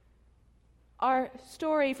Our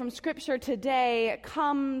story from Scripture today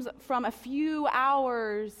comes from a few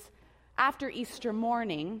hours after Easter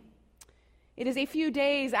morning. It is a few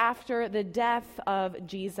days after the death of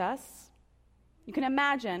Jesus. You can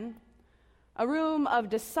imagine a room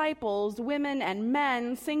of disciples, women and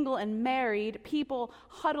men, single and married, people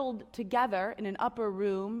huddled together in an upper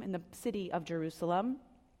room in the city of Jerusalem.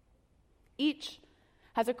 Each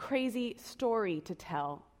has a crazy story to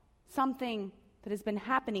tell, something that has been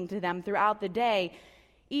happening to them throughout the day.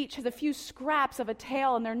 Each has a few scraps of a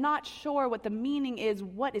tale, and they're not sure what the meaning is,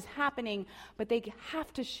 what is happening, but they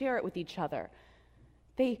have to share it with each other.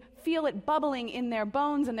 They feel it bubbling in their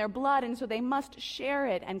bones and their blood, and so they must share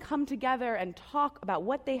it and come together and talk about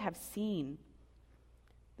what they have seen.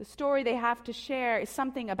 The story they have to share is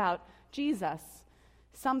something about Jesus,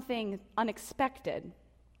 something unexpected.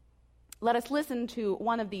 Let us listen to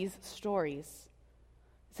one of these stories.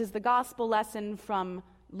 This is the gospel lesson from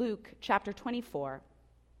Luke chapter 24.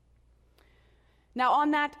 Now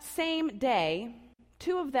on that same day,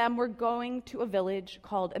 two of them were going to a village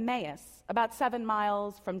called Emmaus, about 7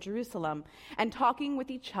 miles from Jerusalem, and talking with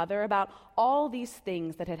each other about all these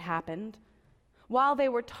things that had happened. While they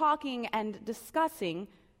were talking and discussing,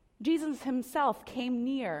 Jesus himself came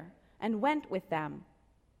near and went with them,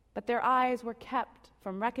 but their eyes were kept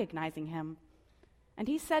from recognizing him. And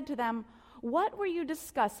he said to them, "What were you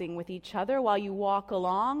discussing with each other while you walk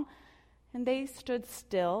along?" And they stood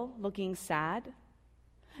still, looking sad.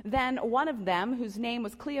 Then one of them, whose name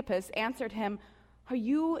was Cleopas, answered him, "Are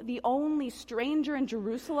you the only stranger in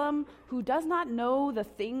Jerusalem who does not know the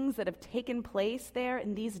things that have taken place there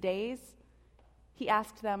in these days?" He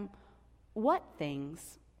asked them, "What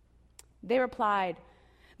things?" They replied,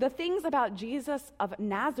 "The things about Jesus of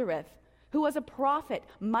Nazareth, who was a prophet,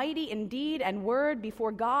 mighty in deed and word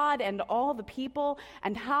before God and all the people,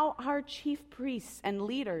 and how our chief priests and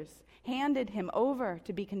leaders handed him over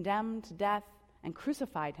to be condemned to death and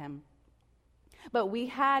crucified him. But we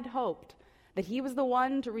had hoped that he was the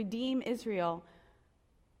one to redeem Israel.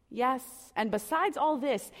 Yes, and besides all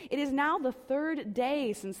this, it is now the 3rd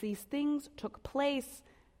day since these things took place.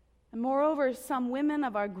 And moreover, some women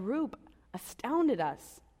of our group astounded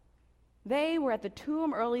us. They were at the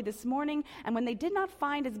tomb early this morning, and when they did not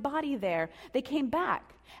find his body there, they came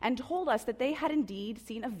back and told us that they had indeed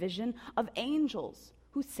seen a vision of angels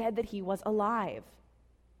who said that he was alive.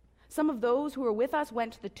 Some of those who were with us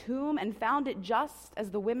went to the tomb and found it just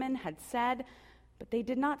as the women had said, but they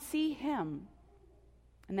did not see him."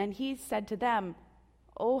 And then he said to them,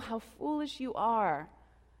 "Oh, how foolish you are,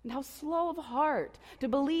 and how slow of heart to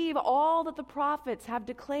believe all that the prophets have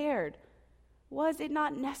declared. Was it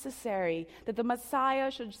not necessary that the Messiah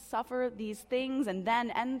should suffer these things and then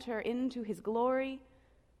enter into his glory?"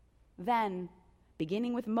 Then,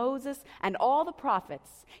 beginning with Moses and all the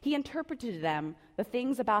prophets, he interpreted to them the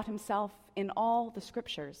things about himself in all the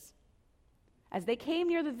scriptures. As they came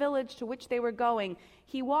near the village to which they were going,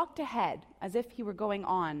 he walked ahead as if he were going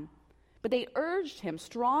on. But they urged him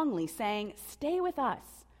strongly, saying, "Stay with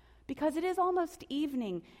us, because it is almost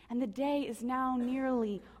evening, and the day is now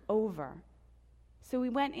nearly over." So he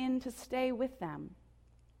went in to stay with them.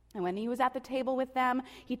 And when he was at the table with them,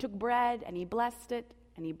 he took bread, and he blessed it,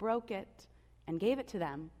 and he broke it, and gave it to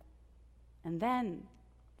them. And then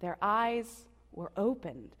their eyes were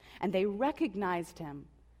opened, and they recognized him,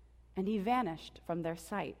 and he vanished from their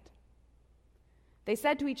sight. They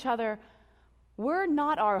said to each other, "Were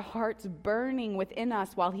not our hearts burning within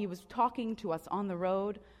us while he was talking to us on the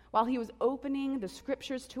road, while he was opening the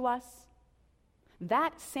scriptures to us?"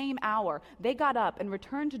 That same hour, they got up and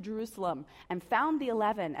returned to Jerusalem and found the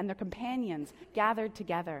 11 and their companions gathered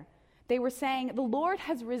together. They were saying, "The Lord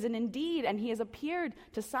has risen indeed, and he has appeared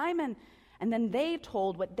to Simon." And then they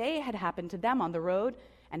told what they had happened to them on the road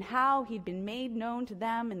and how he'd been made known to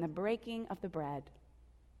them in the breaking of the bread.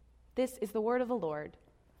 This is the word of the Lord.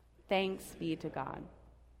 Thanks be to God.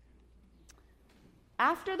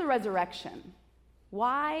 After the resurrection,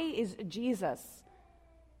 why is Jesus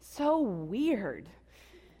so weird?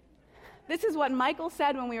 This is what Michael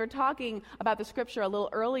said when we were talking about the scripture a little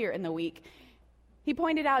earlier in the week. He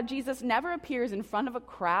pointed out Jesus never appears in front of a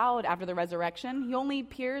crowd after the resurrection. He only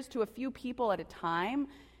appears to a few people at a time.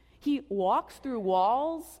 He walks through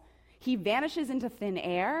walls. He vanishes into thin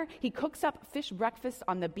air. He cooks up fish breakfast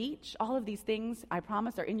on the beach. All of these things, I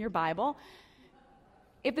promise, are in your Bible.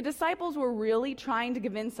 If the disciples were really trying to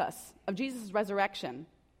convince us of Jesus' resurrection,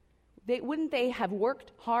 wouldn't they have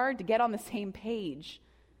worked hard to get on the same page?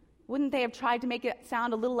 Wouldn't they have tried to make it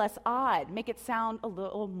sound a little less odd, make it sound a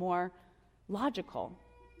little more logical?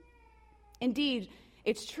 Indeed,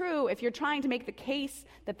 It's true if you're trying to make the case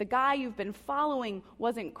that the guy you've been following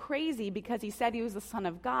wasn't crazy because he said he was the Son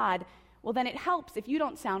of God, well, then it helps if you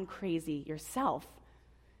don't sound crazy yourself.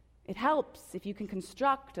 It helps if you can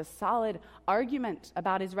construct a solid argument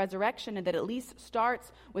about his resurrection and that at least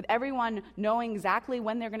starts with everyone knowing exactly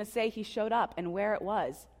when they're going to say he showed up and where it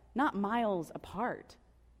was, not miles apart.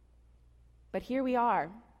 But here we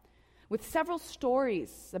are, with several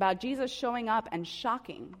stories about Jesus showing up and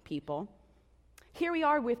shocking people. Here we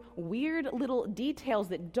are with weird little details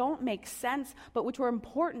that don't make sense, but which were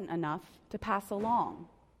important enough to pass along.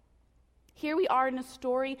 Here we are in a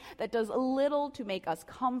story that does little to make us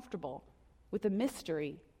comfortable with the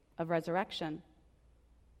mystery of resurrection.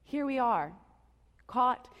 Here we are,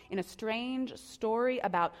 caught in a strange story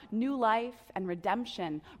about new life and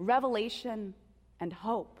redemption, revelation and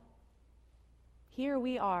hope. Here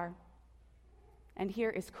we are, and here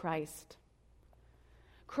is Christ.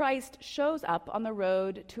 Christ shows up on the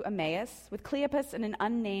road to Emmaus with Cleopas and an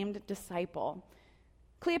unnamed disciple.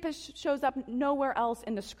 Cleopas shows up nowhere else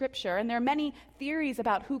in the scripture, and there are many theories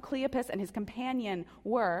about who Cleopas and his companion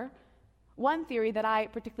were. One theory that I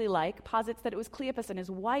particularly like posits that it was Cleopas and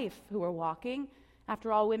his wife who were walking.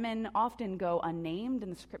 After all, women often go unnamed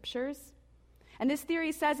in the scriptures. And this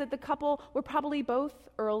theory says that the couple were probably both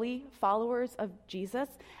early followers of Jesus,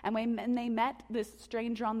 and when they met this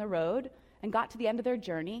stranger on the road and got to the end of their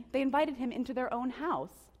journey, they invited him into their own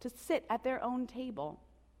house to sit at their own table.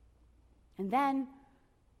 And then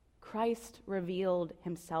Christ revealed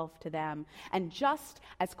himself to them, and just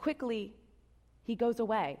as quickly, he goes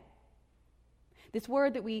away. This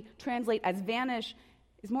word that we translate as vanish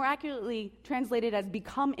is more accurately translated as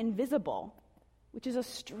become invisible, which is a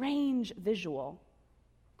strange visual.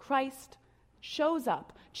 Christ shows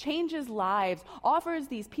up, changes lives, offers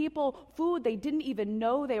these people food they didn't even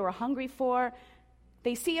know they were hungry for.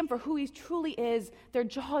 They see him for who he truly is, their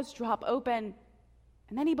jaws drop open,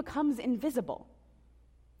 and then he becomes invisible.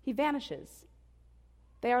 He vanishes.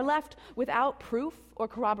 They are left without proof or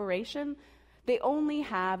corroboration. They only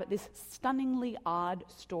have this stunningly odd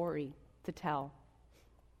story to tell.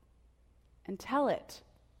 And tell it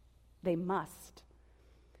they must.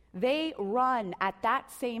 They run at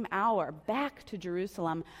that same hour back to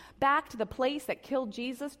Jerusalem, back to the place that killed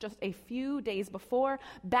Jesus just a few days before,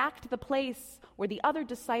 back to the place where the other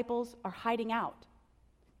disciples are hiding out.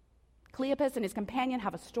 Cleopas and his companion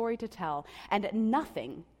have a story to tell, and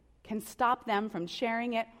nothing can stop them from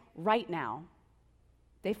sharing it right now.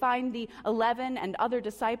 They find the 11 and other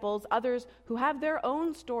disciples, others who have their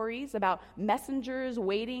own stories about messengers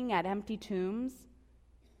waiting at empty tombs.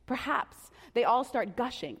 Perhaps they all start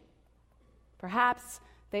gushing. Perhaps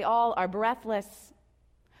they all are breathless.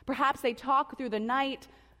 Perhaps they talk through the night.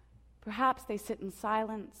 Perhaps they sit in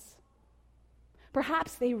silence.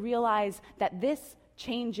 Perhaps they realize that this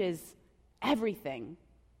changes everything.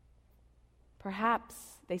 Perhaps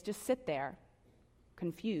they just sit there,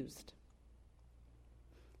 confused.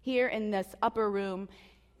 Here in this upper room,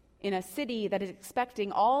 in a city that is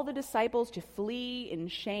expecting all the disciples to flee in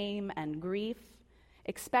shame and grief,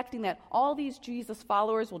 expecting that all these Jesus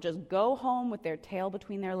followers will just go home with their tail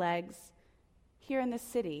between their legs, here in this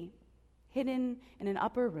city, hidden in an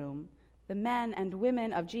upper room, the men and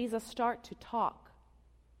women of Jesus start to talk,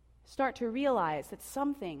 start to realize that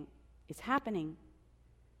something is happening,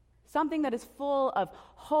 something that is full of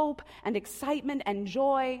hope and excitement and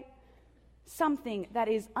joy, something that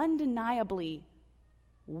is undeniably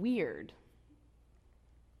weird.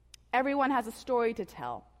 Everyone has a story to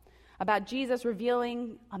tell about Jesus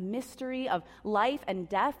revealing a mystery of life and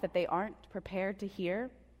death that they aren't prepared to hear.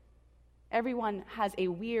 Everyone has a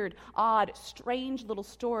weird, odd, strange little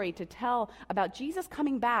story to tell about Jesus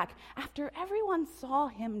coming back after everyone saw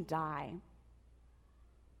him die.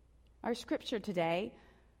 Our scripture today,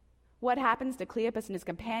 what happens to Cleopas and his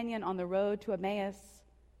companion on the road to Emmaus?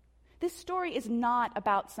 This story is not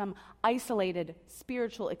about some isolated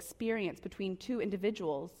spiritual experience between two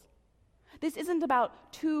individuals. This isn't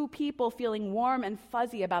about two people feeling warm and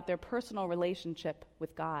fuzzy about their personal relationship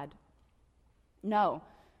with God. No,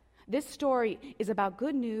 this story is about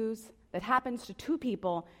good news that happens to two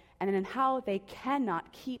people and in how they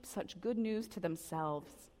cannot keep such good news to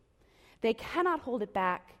themselves. They cannot hold it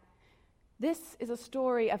back. This is a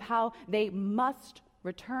story of how they must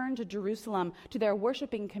return to Jerusalem, to their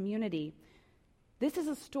worshiping community. This is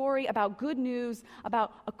a story about good news,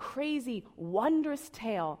 about a crazy, wondrous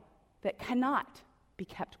tale that cannot be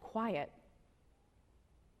kept quiet.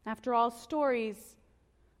 After all, stories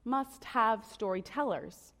must have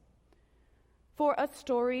storytellers. For a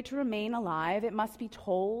story to remain alive, it must be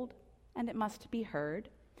told and it must be heard.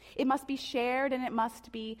 It must be shared and it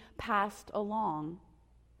must be passed along.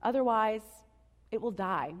 Otherwise, it will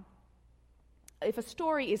die. If a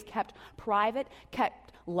story is kept private,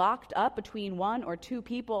 kept locked up between one or two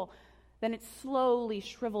people, then it slowly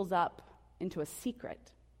shrivels up into a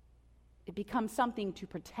secret. It becomes something to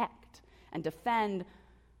protect and defend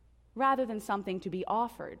rather than something to be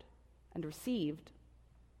offered and received.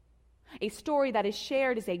 A story that is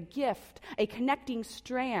shared is a gift, a connecting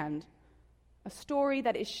strand. A story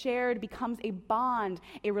that is shared becomes a bond,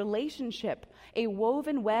 a relationship, a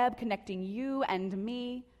woven web connecting you and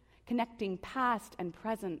me, connecting past and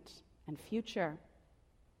present and future.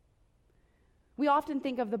 We often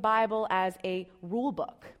think of the Bible as a rule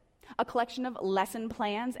book, a collection of lesson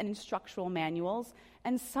plans and instructional manuals,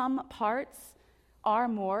 and some parts are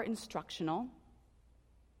more instructional.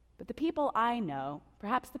 But the people I know,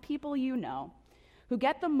 perhaps the people you know, who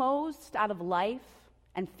get the most out of life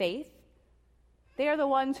and faith, they are the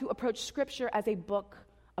ones who approach Scripture as a book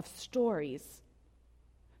of stories.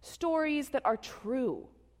 Stories that are true,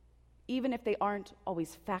 even if they aren't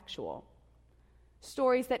always factual.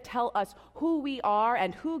 Stories that tell us who we are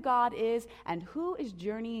and who God is and who is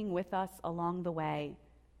journeying with us along the way.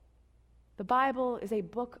 The Bible is a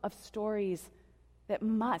book of stories that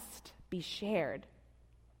must be shared.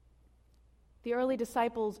 The early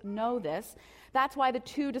disciples know this. That's why the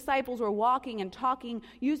two disciples were walking and talking,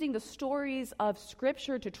 using the stories of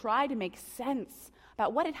Scripture to try to make sense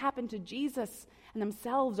about what had happened to Jesus and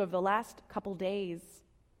themselves over the last couple days.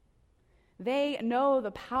 They know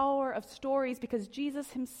the power of stories because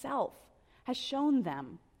Jesus himself has shown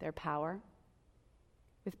them their power.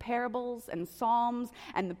 With parables and psalms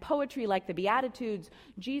and the poetry like the Beatitudes,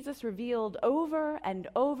 Jesus revealed over and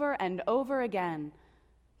over and over again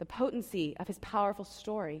the potency of his powerful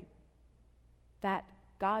story, that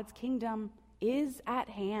God's kingdom is at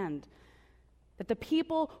hand, that the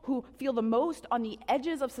people who feel the most on the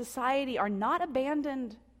edges of society are not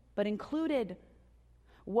abandoned, but included,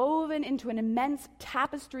 woven into an immense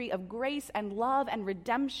tapestry of grace and love and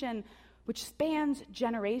redemption which spans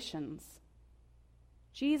generations.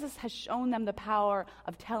 Jesus has shown them the power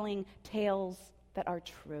of telling tales that are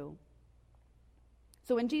true.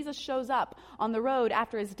 So when Jesus shows up on the road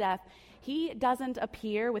after his death, he doesn't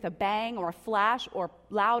appear with a bang or a flash or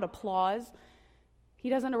loud applause. He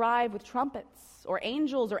doesn't arrive with trumpets or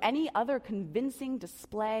angels or any other convincing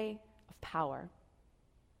display of power.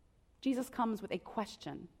 Jesus comes with a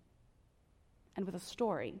question and with a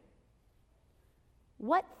story.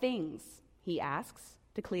 What things, he asks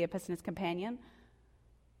to Cleopas and his companion,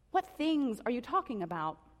 what things are you talking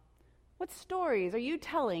about? What stories are you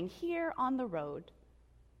telling here on the road?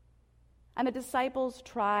 And the disciples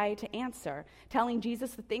try to answer, telling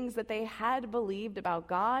Jesus the things that they had believed about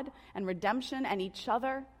God and redemption and each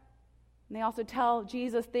other. And they also tell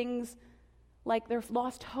Jesus things like their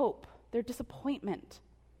lost hope, their disappointment,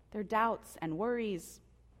 their doubts and worries.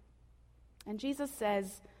 And Jesus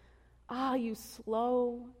says, you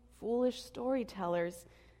slow, foolish storytellers,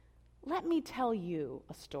 let me tell you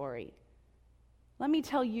a story. Let me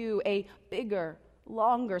tell you a bigger,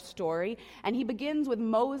 longer story. And he begins with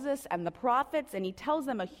Moses and the prophets, and he tells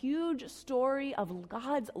them a huge story of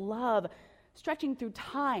God's love stretching through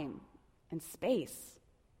time and space.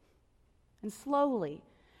 And slowly,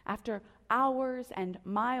 after hours and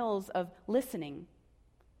miles of listening,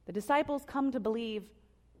 the disciples come to believe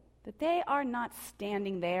that they are not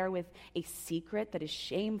standing there with a secret that is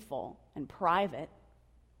shameful and private.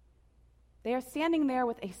 They are standing there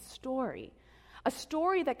with a story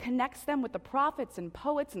that connects them with the prophets and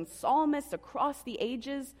poets and psalmists across the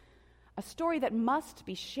ages, a story that must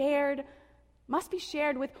be shared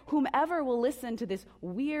with whomever will listen to this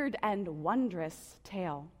weird and wondrous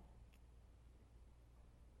tale.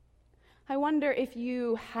 I wonder if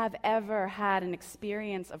you have ever had an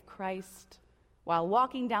experience of Christ while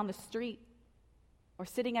walking down the street or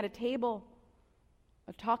sitting at a table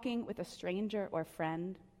or talking with a stranger or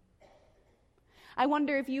friend. I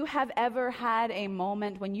wonder if you have ever had a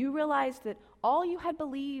moment when you realized that all you had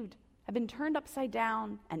believed had been turned upside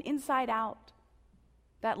down and inside out,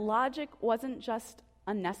 that logic wasn't just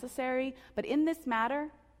unnecessary, but in this matter,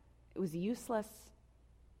 it was useless.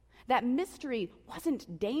 That mystery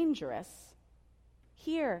wasn't dangerous.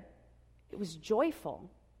 Here, it was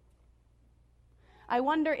joyful. I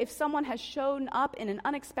wonder if someone has shown up in an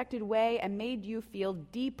unexpected way and made you feel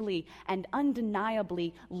deeply and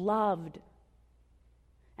undeniably loved.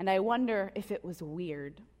 And I wonder if it was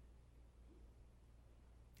weird.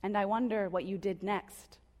 And I wonder what you did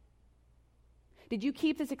next. Did you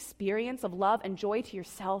keep this experience of love and joy to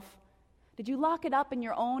yourself? Did you lock it up in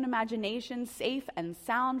your own imagination, safe and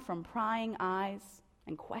sound from prying eyes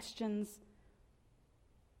and questions?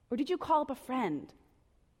 Or did you call up a friend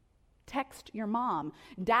text your mom,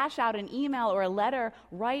 dash out an email or a letter,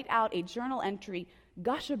 write out a journal entry,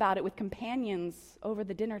 gush about it with companions over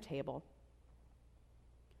the dinner table.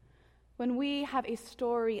 When we have a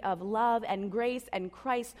story of love and grace and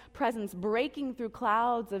Christ's presence breaking through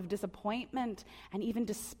clouds of disappointment and even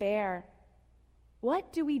despair,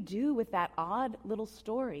 what do we do with that odd little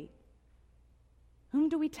story? Whom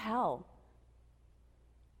do we tell?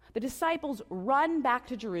 The disciples run back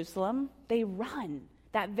to Jerusalem. They run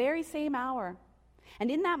that very same hour.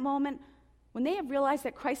 And in that moment, when they have realized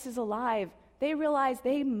that Christ is alive, they realize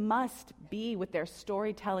they must be with their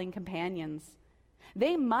storytelling companions.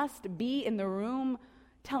 They must be in the room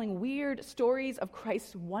telling weird stories of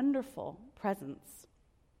Christ's wonderful presence.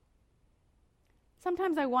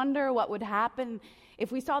 Sometimes I wonder what would happen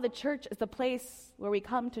if we saw the church as the place where we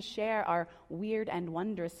come to share our weird and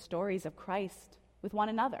wondrous stories of Christ with one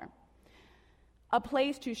another. A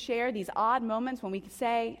place to share these odd moments when we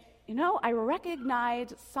say, I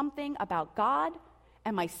recognized something about God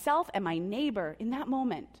and myself and my neighbor in that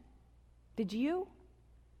moment. Did you?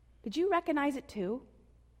 Did you recognize it too?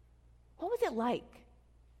 What was it like?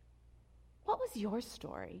 What was your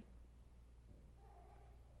story?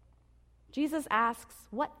 Jesus asks,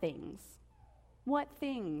 what things? What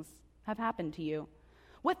things have happened to you?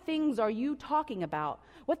 What things are you talking about?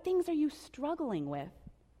 What things are you struggling with?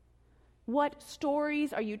 What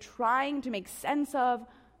stories are you trying to make sense of?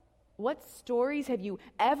 What stories have you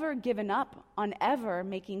ever given up on ever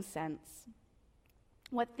making sense?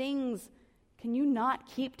 What things can you not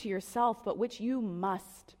keep to yourself, but which you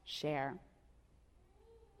must share?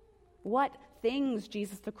 What things,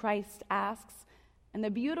 Jesus the Christ asks, and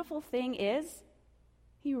the beautiful thing is,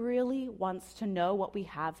 he really wants to know what we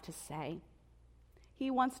have to say.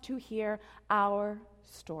 He wants to hear our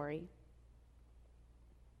story.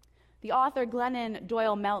 The author Glennon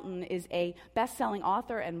Doyle Melton is a best-selling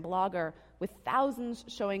author and blogger with thousands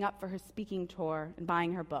showing up for her speaking tour and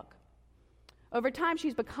buying her book. Over time,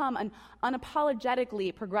 she's become an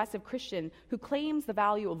unapologetically progressive Christian who claims the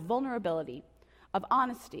value of vulnerability, of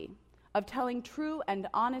honesty, of telling true and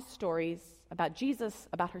honest stories about Jesus,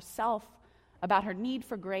 about herself, about her need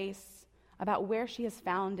for grace, about where she has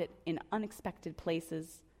found it in unexpected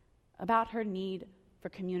places, about her need for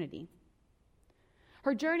community.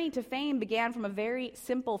 Her journey to fame began from a very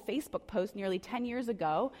simple Facebook post nearly 10 years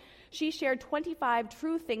ago. She shared 25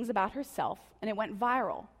 true things about herself, and it went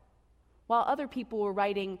viral. While other people were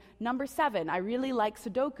writing, number 7, I really like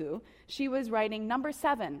Sudoku, she was writing, number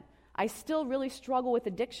 7, I still really struggle with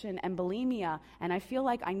addiction and bulimia, and I feel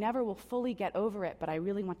like I never will fully get over it, but I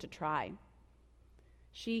really want to try.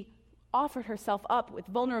 She offered herself up with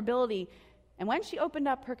vulnerability, and when she opened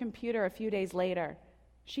up her computer a few days later,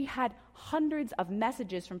 she had hundreds of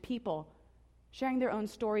messages from people sharing their own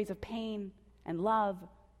stories of pain and love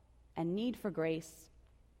and need for grace.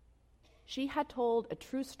 She had told a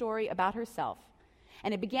true story about herself,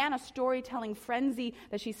 and it began a storytelling frenzy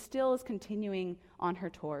that she still is continuing on her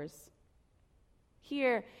tours.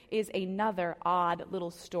 Here is another odd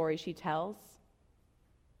little story she tells.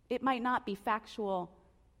 It might not be factual,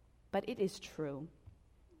 but it is true.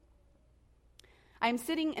 I am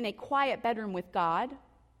sitting in a quiet bedroom with God.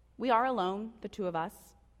 We are alone, the two of us.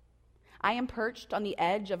 I am perched on the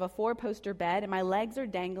edge of a 4-poster bed, and my legs are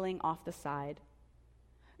dangling off the side.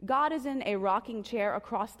 God is in a rocking chair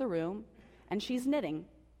across the room, and she's knitting.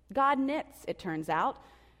 God knits, it turns out.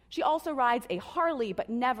 She also rides a Harley, but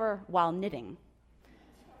never while knitting.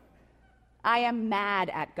 I am mad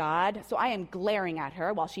at God, so I am glaring at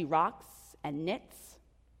her while she rocks and knits.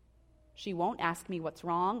 She won't ask me what's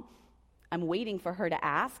wrong. I'm waiting for her to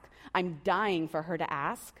ask. I'm dying for her to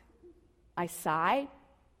ask. I sigh.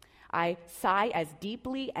 I sigh as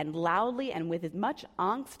deeply and loudly and with as much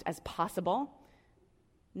angst as possible.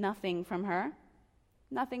 Nothing from her.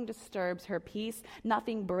 Nothing disturbs her peace.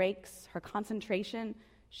 Nothing breaks her concentration.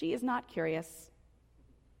 She is not curious.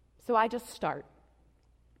 So I just start.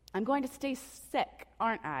 I'm going to stay sick,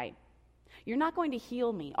 aren't I? You're not going to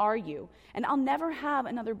heal me, are you? And I'll never have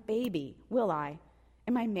another baby, will I?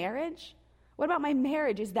 And my marriage? What about my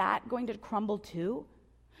marriage? Is that going to crumble too?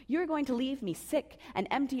 You're going to leave me sick and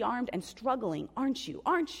empty-armed and struggling, aren't you?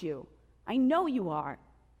 Aren't you? I know you are.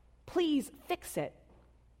 Please fix it.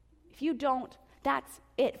 If you don't, that's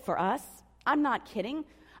it for us. I'm not kidding.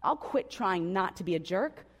 I'll quit trying not to be a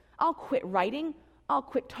jerk. I'll quit writing. I'll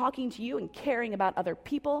quit talking to you and caring about other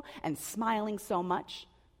people and smiling so much.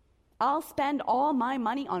 I'll spend all my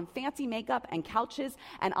money on fancy makeup and couches,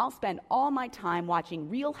 and I'll spend all my time watching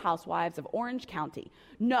Real Housewives of Orange County.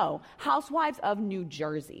 No, Housewives of New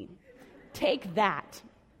Jersey. Take that.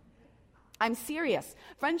 I'm serious.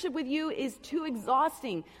 Friendship with you is too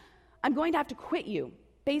exhausting. I'm going to have to quit you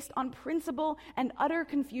based on principle and utter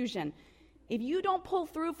confusion. If you don't pull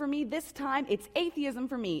through for me this time, it's atheism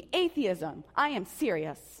for me. Atheism. I am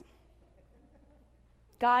serious.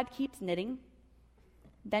 God keeps knitting.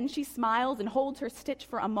 Then she smiles and holds her stitch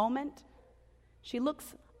for a moment. She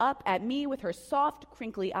looks up at me with her soft,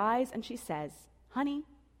 crinkly eyes, and she says, "Honey,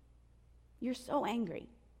 you're so angry.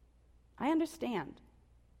 I understand.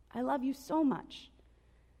 I love you so much.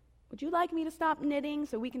 Would you like me to stop knitting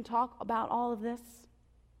so we can talk about all of this?"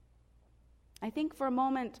 I think for a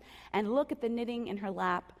moment and look at the knitting in her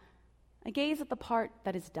lap. I gaze at the part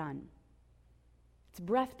that is done. It's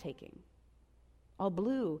breathtaking. All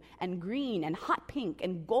blue and green and hot pink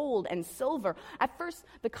and gold and silver. At first,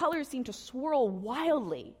 the colors seem to swirl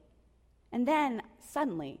wildly. And then,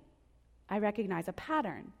 suddenly, I recognize a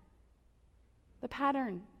pattern. The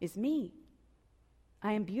pattern is me.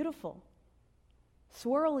 I am beautiful.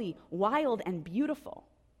 Swirly, wild, and beautiful.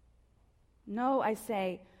 No, I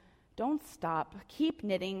say, don't stop. Keep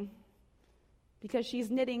knitting. Because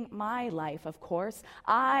she's knitting my life, of course.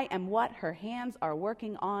 I am what her hands are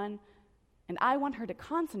working on, and I want her to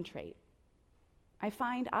concentrate. I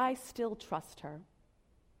find I still trust her.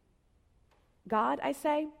 God, I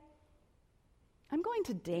say, I'm going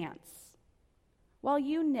to dance. While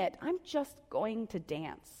you knit, I'm just going to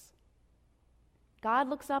dance. God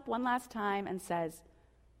looks up one last time and says,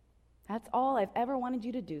 "That's all I've ever wanted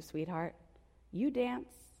you to do, sweetheart. You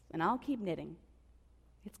dance, and I'll keep knitting.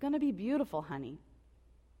 It's going to be beautiful, honey.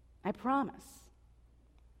 I promise."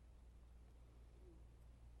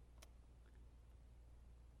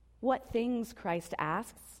 What things, Christ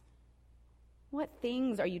asks? What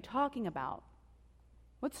things are you talking about?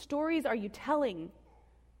 What stories are you telling?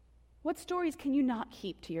 What stories can you not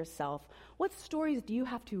keep to yourself? What stories do you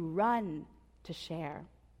have to run to share?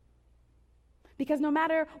 Because no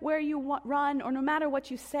matter where you run or no matter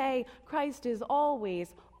what you say, Christ is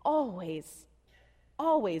always, always,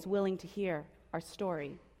 always willing to hear our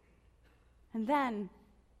story. And then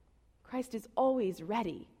Christ is always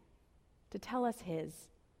ready to tell us his.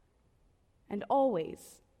 And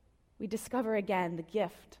always we discover again the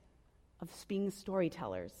gift of being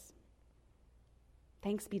storytellers.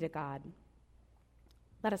 Thanks be to God.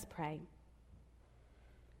 Let us pray.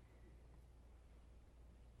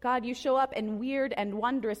 God, you show up in weird and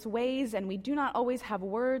wondrous ways, and we do not always have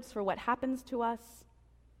words for what happens to us.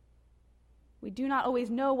 We do not always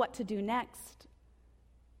know what to do next.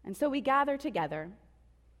 And so we gather together,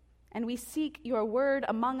 and we seek your word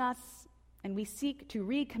among us, and we seek to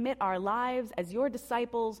recommit our lives as your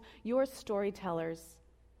disciples, your storytellers.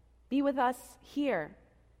 Be with us here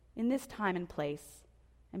in this time and place,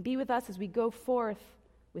 and be with us as we go forth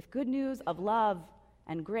with good news of love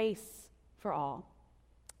and grace for all.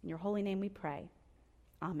 In your holy name we pray.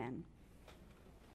 Amen.